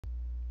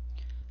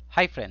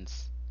Hi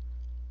friends,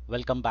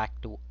 welcome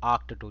back to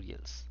ARC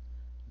Tutorials.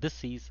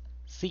 This is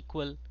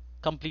SQL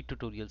Complete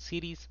Tutorial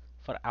Series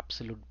for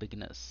absolute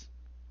beginners.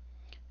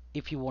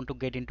 If you want to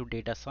get into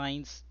data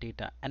science,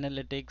 data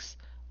analytics,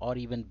 or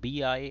even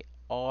BI,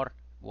 or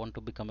want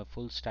to become a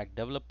full stack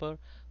developer,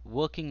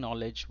 working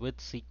knowledge with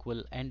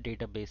SQL and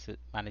database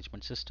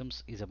management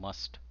systems is a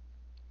must.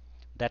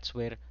 That's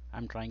where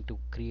I'm trying to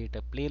create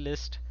a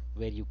playlist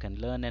where you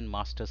can learn and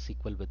master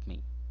SQL with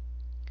me.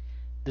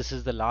 This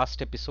is the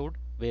last episode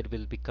where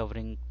we'll be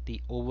covering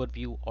the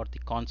overview or the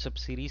concept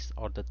series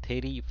or the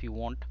theory if you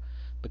want,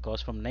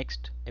 because from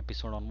next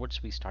episode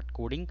onwards we start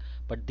coding.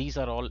 But these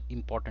are all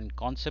important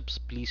concepts.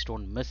 Please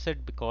don't miss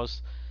it,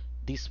 because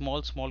these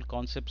small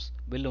concepts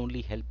will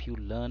only help you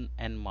learn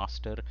and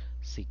master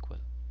SQL.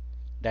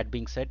 That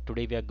being said,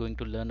 today we are going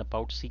to learn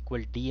about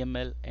SQL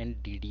DML and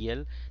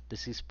DDL.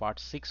 This is part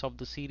 6 of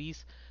the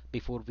series.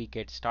 Before we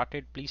get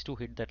started, please do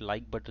hit that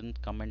like button,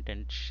 comment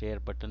and share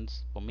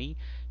buttons for me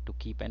to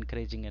keep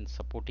encouraging and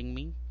supporting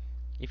me.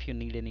 If you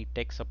need any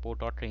tech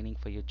support or training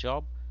for your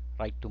job,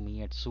 write to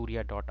me at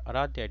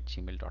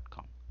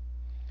surya.aradhya@gmail.com.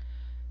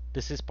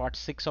 This is part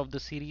 6 of the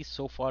series.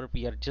 So far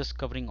we are just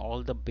covering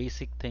all the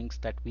basic things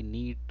that we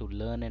need to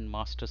learn and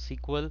master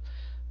SQL.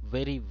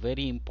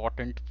 Very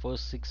important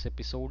first 6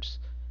 episodes.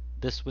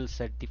 This will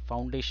set the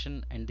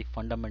foundation and the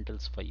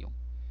fundamentals for you.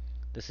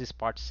 This is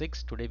part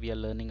 6. Today we are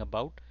learning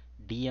about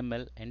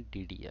DML and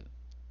DDL.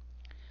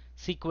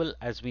 SQL,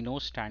 as we know,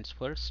 stands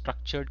for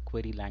Structured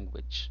Query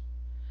Language,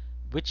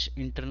 which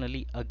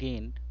internally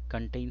again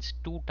contains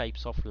two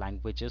types of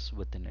languages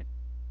within it.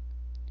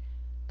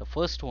 The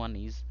first one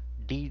is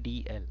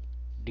DDL.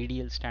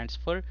 DDL stands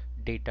for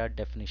Data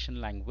Definition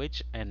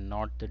Language and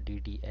not the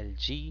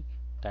DDLG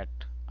that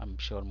I'm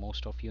sure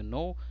most of you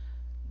know.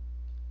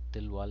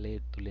 Dil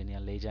wale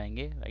dulhaniya le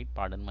jayenge, right?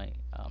 Pardon my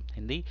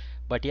Hindi,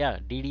 but yeah,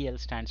 DDL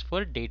stands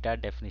for Data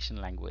Definition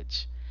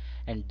Language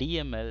and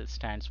DML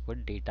stands for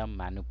Data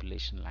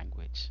Manipulation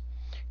Language.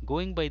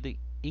 Going by the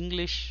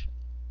English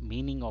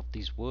meaning of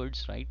these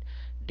words, right?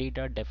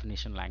 Data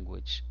Definition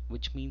Language,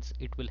 which means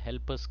it will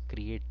help us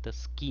create the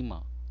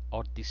schema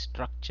or the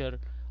structure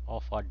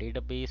of our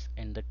database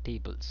and the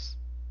tables.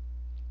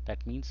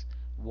 That means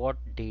what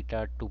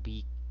data to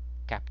be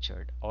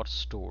captured or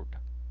stored.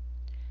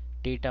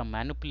 Data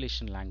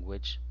manipulation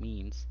language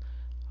means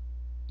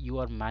you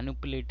are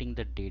manipulating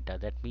the data.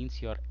 That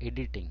means you are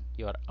editing,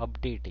 you are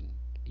updating,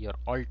 you're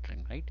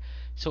altering, right?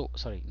 So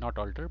sorry, not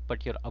alter,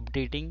 but you're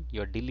updating,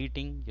 you're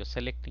deleting, you're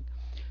selecting.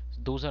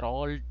 Those are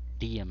all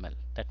DML.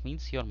 That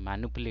means you're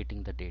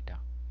manipulating the data.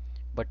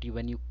 But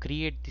when you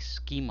create the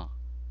schema,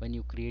 when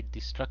you create the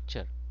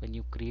structure, when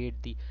you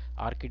create the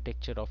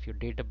architecture of your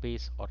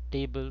database or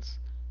tables,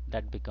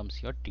 that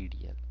becomes your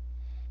DDL.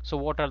 So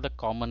what are the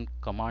common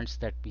commands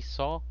that we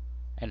saw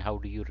and how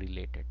do you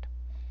relate it?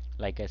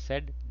 Like I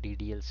said,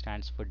 DDL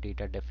stands for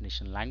Data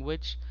Definition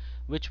Language,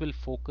 which will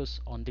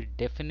focus on the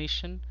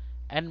definition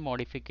and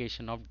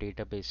modification of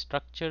database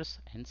structures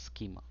and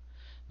schema.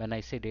 When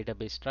I say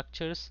database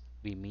structures,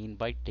 we mean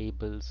by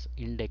tables,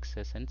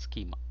 indexes and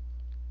schema.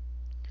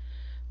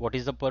 What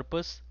is the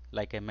purpose?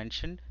 Like I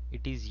mentioned,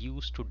 it is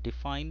used to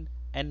define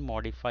and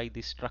modify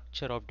the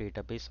structure of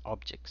database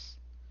objects,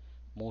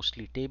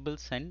 mostly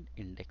tables and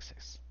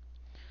indexes.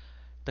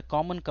 The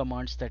common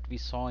commands that we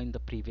saw in the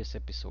previous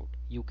episode,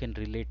 you can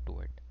relate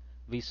to it.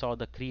 We saw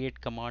the create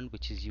command,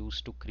 which is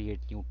used to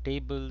create new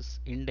tables,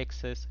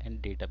 indexes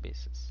and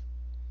databases.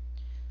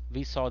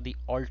 We saw the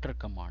alter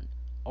command.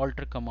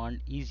 Alter command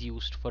is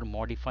used for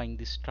modifying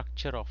the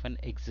structure of an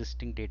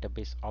existing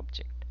database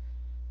object,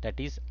 that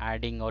is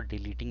adding or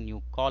deleting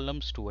new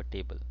columns to a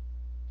table.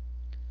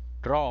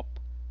 Drop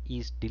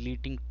is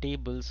deleting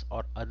tables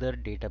or other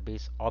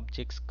database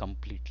objects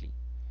completely.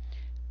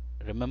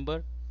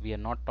 Remember, we are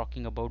not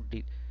talking about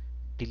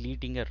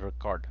deleting a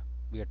record.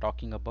 We are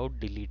talking about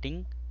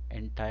deleting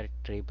entire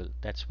table.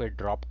 That's where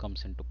drop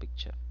comes into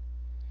picture.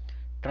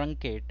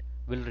 Truncate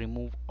will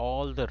remove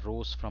all the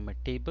rows from a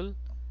table,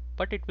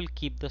 but it will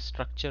keep the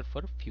structure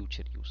for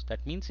future use.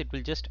 That means it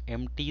will just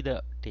empty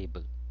the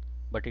table,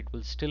 but it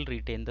will still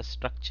retain the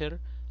structure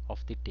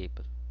of the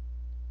table.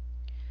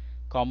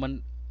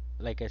 Common,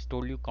 like I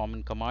told you,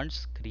 common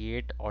commands: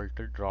 create,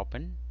 alter, drop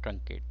and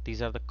truncate.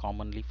 These are the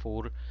commonly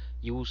four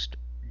used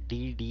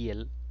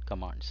DDL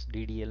commands.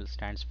 DDL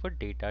stands for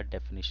Data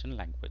Definition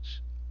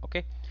Language.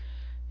 Okay,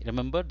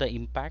 remember the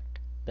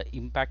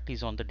impact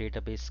is on the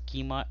database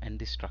schema and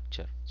the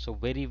structure. So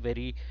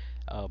very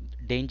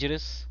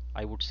dangerous,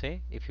 I would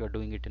say, if you are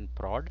doing it in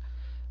prod.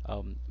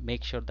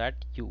 Make sure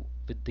that you,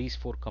 with these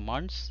four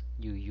commands,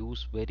 you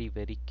use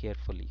very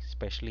carefully,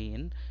 especially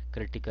in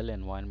critical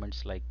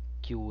environments like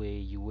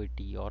QA,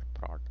 UAT or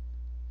prod.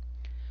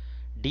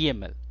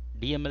 DML.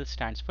 DML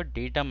stands for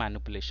Data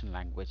Manipulation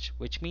Language,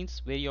 which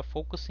means where you're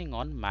focusing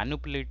on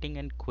manipulating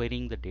and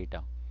querying the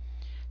data.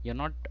 You're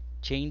not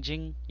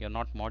changing, you're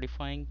not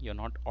modifying, you're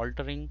not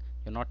altering,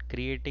 you're not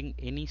creating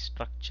any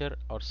structure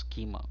or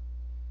schema.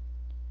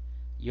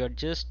 You're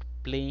just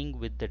playing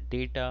with the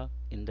data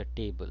in the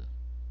table.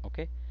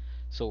 Okay,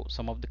 So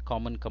some of the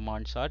common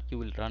commands are, you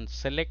will run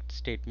select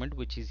statement,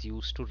 which is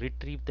used to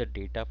retrieve the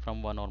data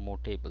from one or more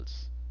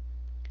tables.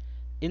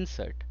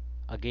 Insert,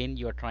 again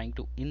you are trying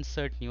to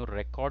insert new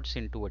records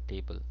into a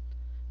table,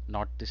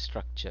 not the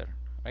structure,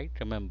 right?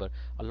 Remember,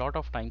 a lot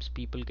of times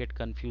people get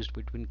confused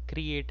between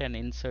create and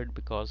insert,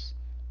 because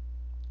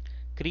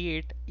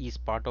create is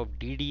part of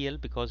DDL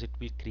because it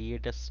will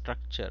create a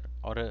structure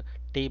or a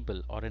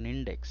table or an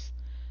index,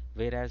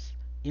 whereas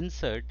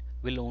insert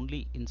will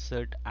only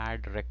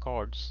add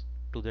records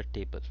to the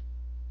table.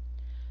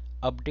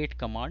 Update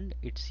command,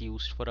 it's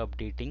used for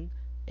updating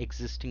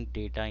existing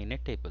data in a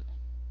table.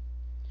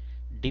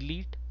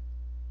 Delete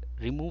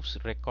removes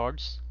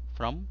records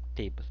from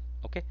table.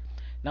 Okay,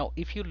 now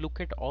if you look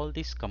at all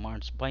these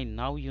commands, by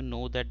now you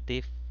know that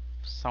they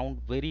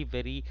sound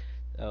very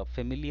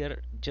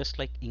familiar, just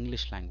like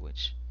English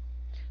language.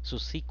 So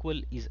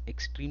SQL is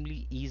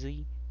extremely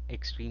easy,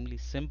 extremely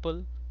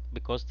simple,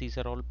 because these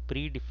are all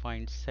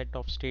predefined set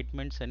of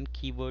statements and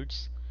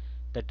keywords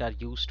that are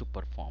used to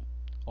perform.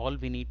 All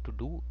we need to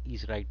do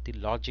is write the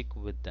logic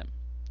with them.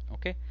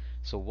 Okay,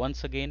 so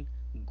once again,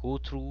 go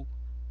through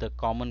the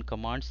common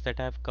commands that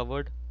I have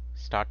covered.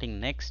 Starting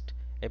next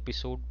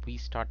episode, we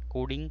start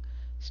coding,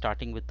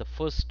 starting with the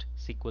first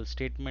SQL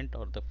statement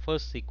or the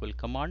first SQL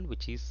command,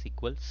 which is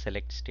SQL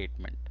select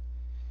statement.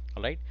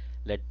 Alright,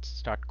 let's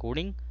start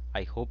coding.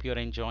 I hope you're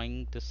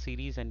enjoying this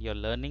series and you're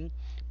learning.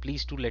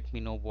 Please do let me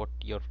know what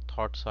your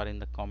thoughts are in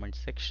the comment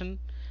section.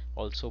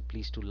 Also,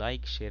 please do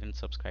like, share and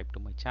subscribe to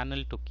my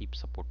channel to keep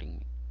supporting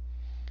me.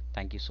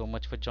 Thank you so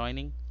much for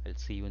joining. I'll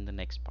see you in the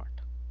next part.